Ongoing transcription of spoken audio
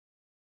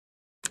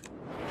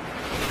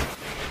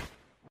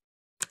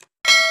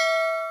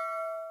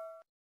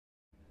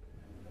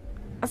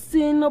I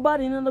see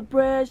nobody under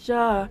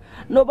pressure.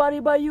 Nobody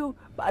but you.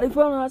 Bodies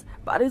from us,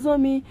 bodies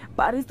on me,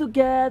 bodies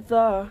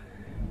together.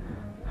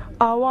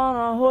 I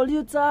wanna hold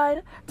you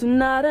tight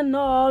tonight and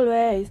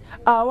always.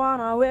 I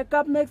wanna wake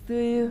up next to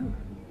you.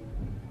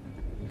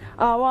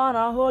 I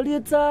wanna hold you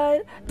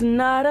tight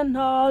tonight and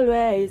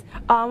always.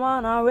 I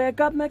wanna wake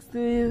up next to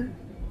you.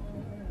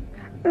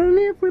 And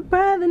if we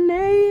by the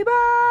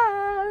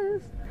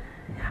neighbors,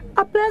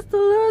 I'm blessed to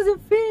lose your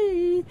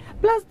feet,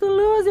 blessed to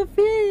lose your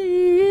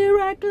feet,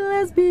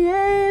 reckless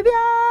behavior.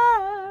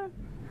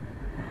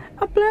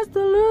 I'm blessed to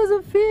lose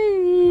your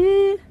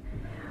feet.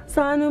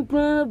 Signing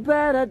for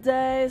better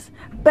days,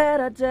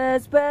 better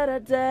days, better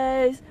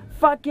days.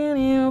 Fucking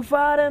you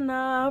far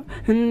enough,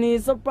 and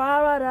it's a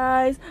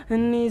paradise,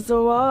 and it's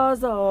a war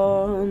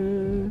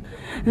zone.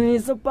 And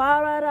it's a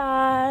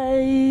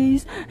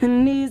paradise,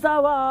 and it's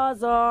a war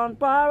zone.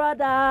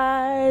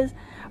 Paradise,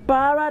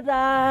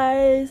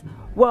 paradise,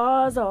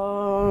 war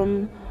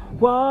zone,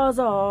 war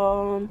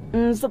zone.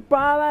 It's a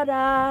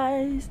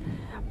paradise,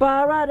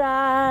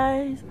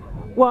 paradise,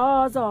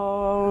 war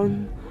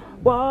zone,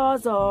 war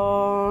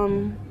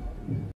zone.